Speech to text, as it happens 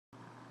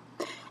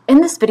In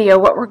this video,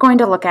 what we're going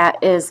to look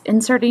at is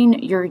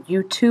inserting your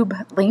YouTube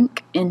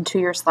link into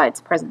your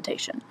slides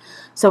presentation.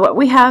 So what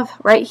we have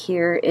right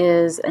here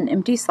is an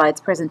empty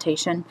slides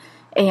presentation,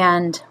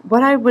 and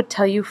what I would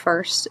tell you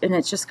first, and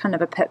it's just kind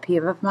of a pet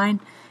peeve of mine,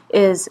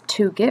 is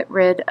to get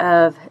rid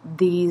of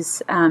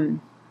these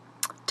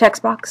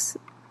text boxes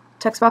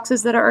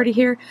that are already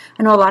here.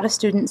 I know a lot of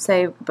students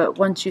say, but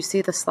once you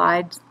see the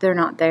slides, they're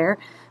not there.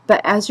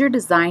 But as you're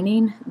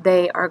designing,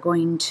 they are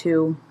going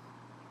to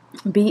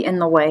be in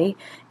the way,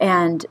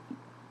 and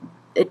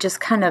it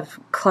just kind of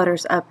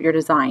clutters up your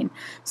design.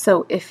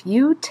 So if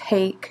you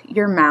take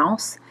your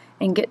mouse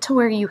and get to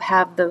where you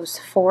have those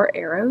 4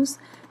 arrows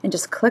and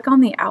just click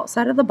on the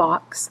outside of the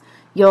box,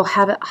 you'll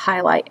have it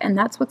highlight, and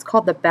that's what's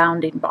called the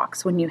bounding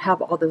box when you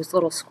have all those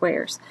little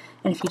squares.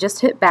 And if you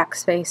just hit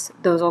backspace,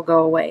 those will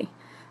go away.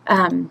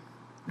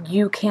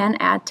 You can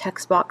add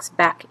text box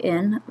back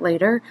in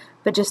later,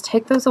 but just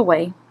take those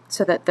away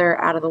so that they're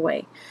out of the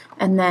way.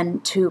 And then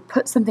to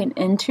put something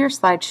into your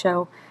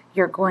slideshow,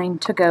 you're going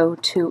to go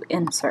to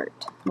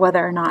Insert.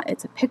 Whether or not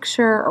it's a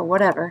picture or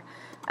whatever,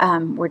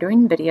 we're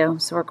doing video,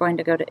 so we're going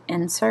to go to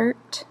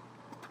Insert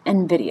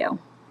and Video.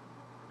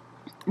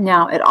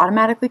 Now it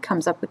automatically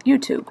comes up with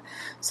YouTube.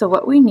 So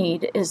what we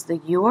need is the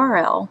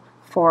URL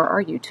for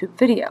our YouTube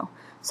video.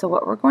 So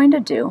what we're going to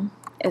do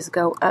is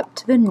go up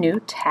to the New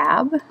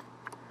tab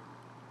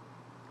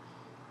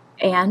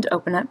and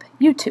open up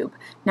YouTube.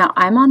 Now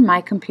I'm on my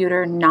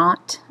computer,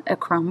 not a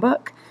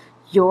Chromebook.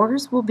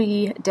 Yours will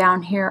be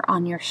down here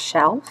on your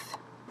shelf,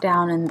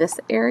 down in this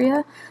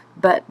area,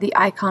 but the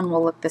icon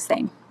will look the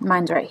same.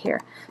 Mine's right here.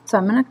 So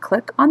I'm going to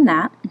click on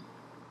that,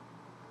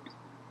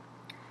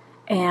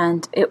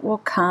 and it will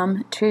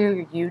come to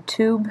your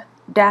YouTube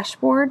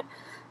dashboard.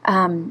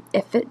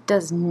 If it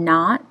does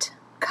not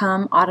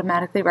come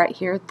automatically right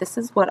here, this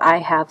is what I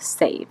have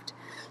saved.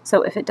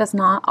 So if it does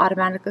not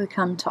automatically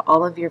come to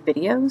all of your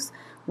videos,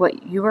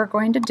 what you are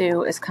going to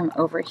do is come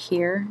over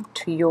here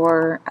to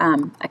your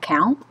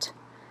account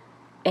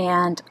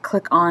and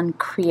click on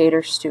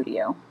Creator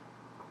Studio.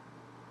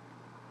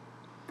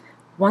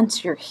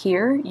 Once you're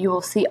here, you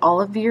will see all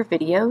of your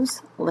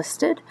videos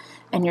listed,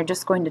 and you're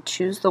just going to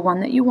choose the one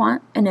that you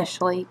want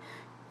initially.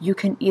 You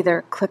can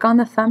either click on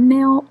the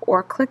thumbnail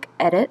or click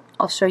Edit.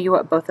 I'll show you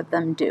what both of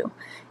them do.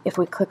 If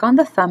we click on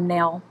the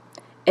thumbnail,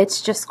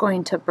 it's just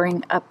going to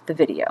bring up the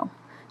video.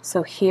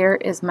 So here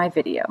is my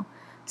video.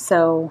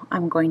 So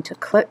I'm going to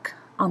click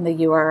on the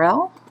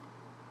URL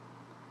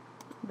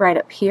right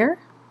up here.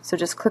 So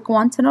just click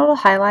once and it'll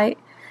highlight,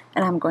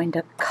 and I'm going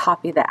to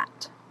copy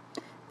that.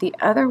 The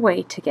other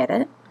way to get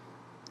it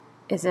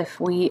is if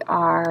we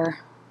are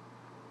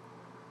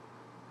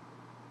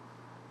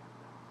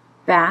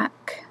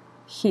back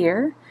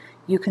here,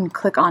 you can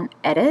click on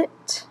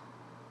Edit,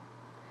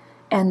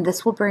 and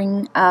this will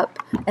bring up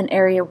an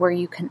area where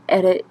you can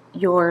edit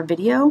your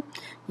video.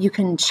 You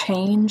can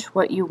change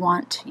what you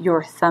want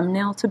your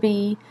thumbnail to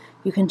be.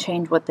 You can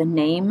change what the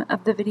name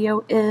of the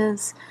video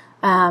is,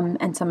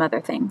 and some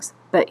other things.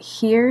 But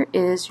here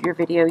is your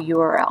video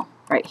URL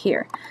right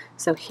here.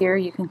 So here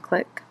you can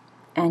click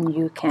and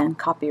you can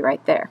copy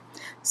right there.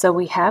 So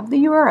we have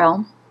the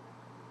URL.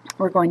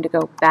 We're going to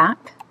go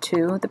back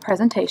to the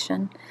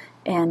presentation,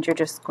 and you're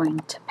just going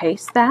to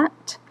paste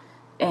that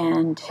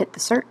and hit the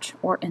search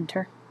or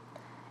enter,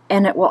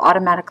 and it will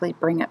automatically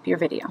bring up your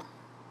video.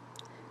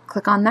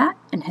 Click on that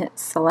and hit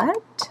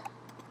select,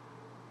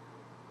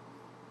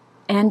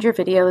 and your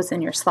video is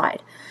in your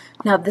slide.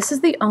 Now this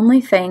is the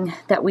only thing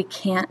that we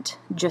can't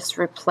just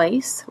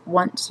replace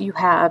once you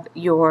have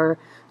your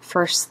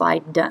first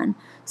slide done.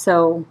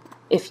 So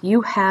if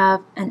you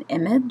have an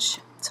image,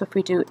 so if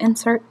we do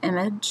Insert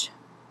Image,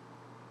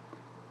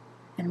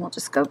 and we'll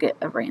just go get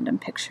a random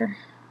picture.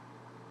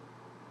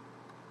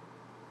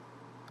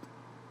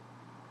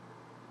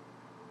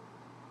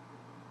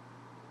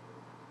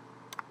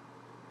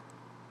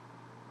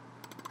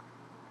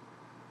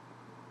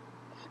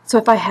 So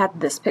if I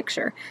had this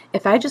picture,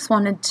 if I just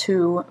wanted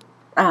to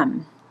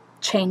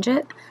change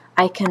it,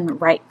 I can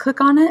right click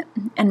on it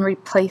and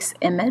replace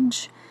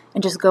image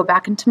and just go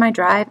back into my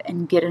drive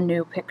and get a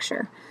new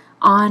picture.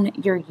 On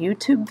your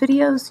YouTube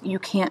videos, you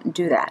can't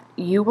do that.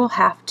 You will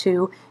have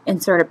to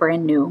insert a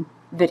brand new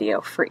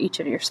video for each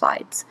of your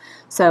slides.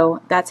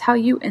 So that's how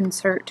you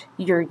insert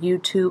your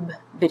YouTube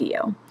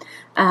video.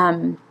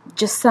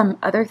 Just some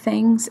other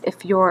things,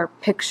 if your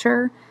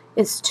picture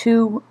is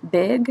too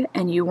big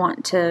and you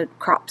want to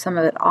crop some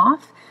of it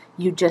off,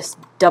 you just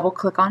double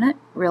click on it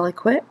really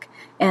quick,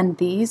 and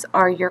these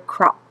are your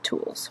crop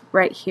tools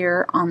right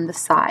here on the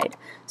side.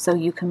 So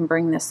you can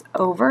bring this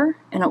over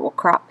and it will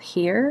crop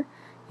here.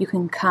 You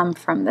can come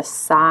from the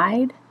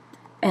side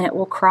and it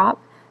will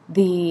crop.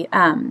 The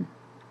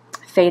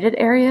faded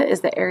area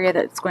is the area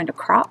that's going to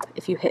crop.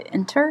 If you hit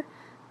enter,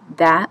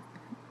 that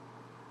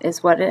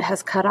is what it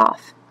has cut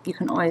off. You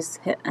can always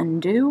hit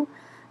undo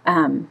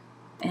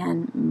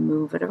and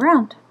move it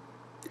around.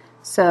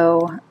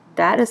 So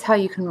that is how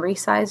you can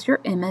resize your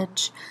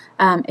image.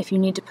 If you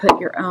need to put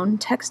your own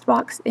text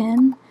box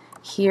in,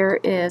 here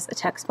is a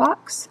text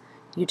box.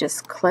 You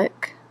just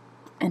click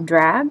and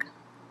drag.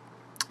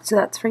 So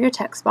that's for your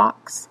text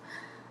box.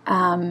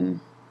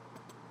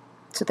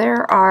 So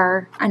there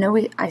are, I know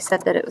I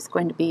said that it was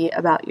going to be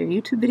about your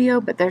YouTube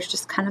video, but there's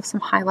just kind of some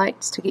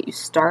highlights to get you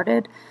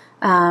started.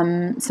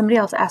 Somebody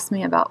else asked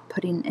me about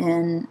putting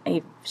in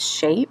a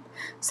shape.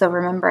 So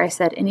remember I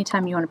said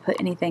anytime you want to put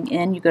anything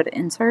in, you go to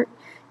Insert,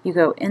 you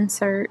go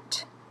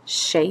Insert,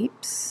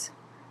 Shapes,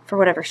 for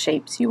whatever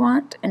shapes you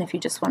want. And if you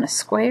just want a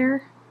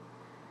square,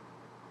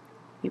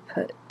 you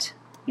put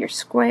your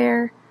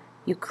square,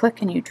 you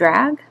click and you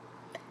drag.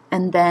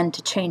 And then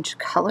to change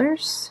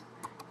colors,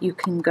 you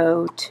can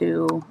go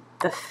to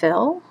the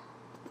fill,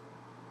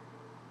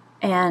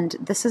 and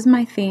this is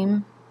my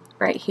theme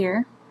right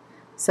here.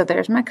 So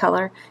there's my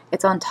color.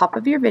 It's on top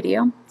of your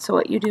video. So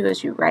what you do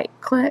is you right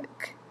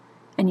click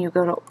and you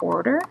go to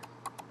order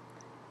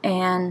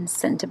and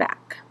send to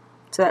back.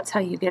 So that's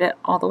how you get it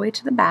all the way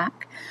to the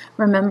back.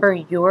 Remember,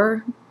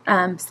 your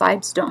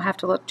slides don't have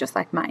to look just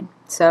like mine.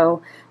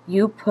 So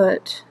you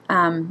put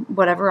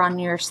whatever on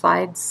your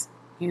slides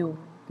you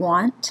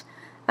want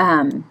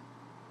to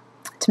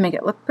make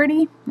it look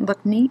pretty,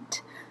 look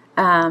neat,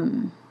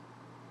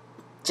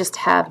 just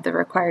have the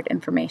required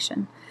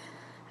information.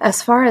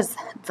 As far as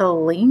the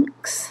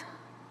links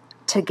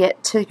to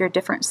get to your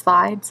different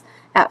slides,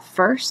 at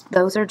first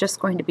those are just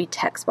going to be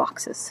text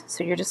boxes.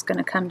 So you're just going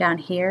to come down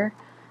here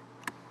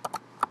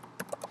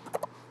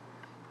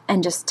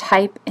and just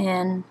type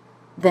in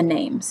the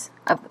names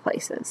of the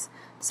places.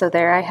 So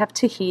there I have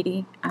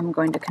Tahiti. I'm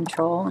going to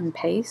control and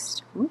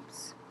paste.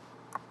 Oops,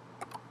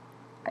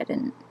 I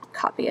didn't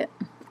copy it.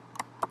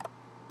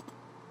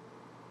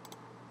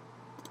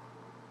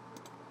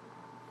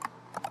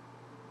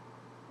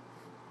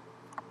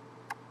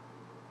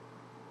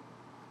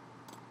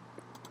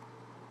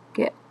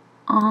 Get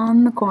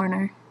on the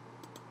corner.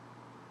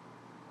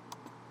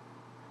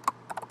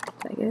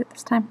 Did I get it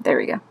this time? There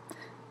we go.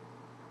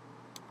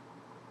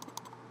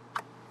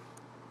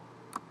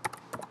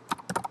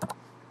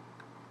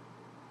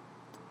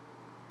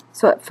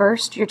 So at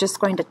first you're just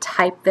going to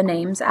type the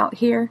names out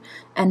here,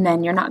 and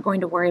then you're not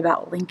going to worry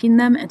about linking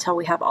them until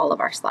we have all of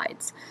our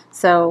slides.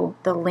 So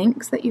the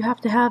links that you have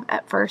to have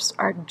at first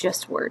are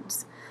just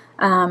words.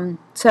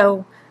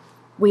 So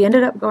we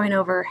ended up going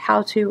over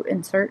how to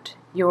insert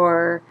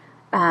your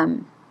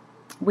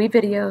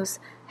WeVideos,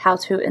 how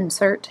to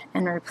insert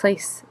and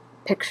replace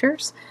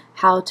pictures,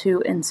 how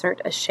to insert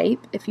a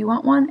shape if you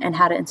want one, and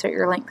how to insert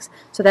your links.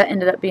 So that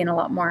ended up being a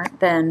lot more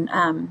than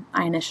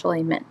I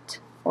initially meant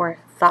or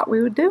thought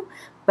we would do,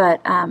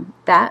 but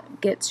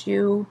that gets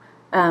you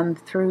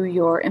through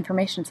your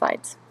information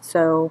slides.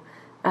 So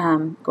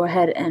go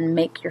ahead and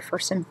make your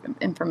first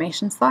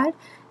information slide,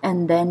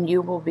 and then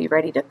you will be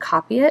ready to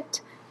copy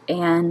it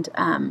and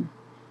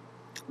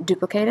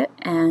duplicate it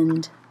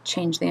and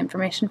change the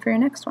information for your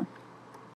next one.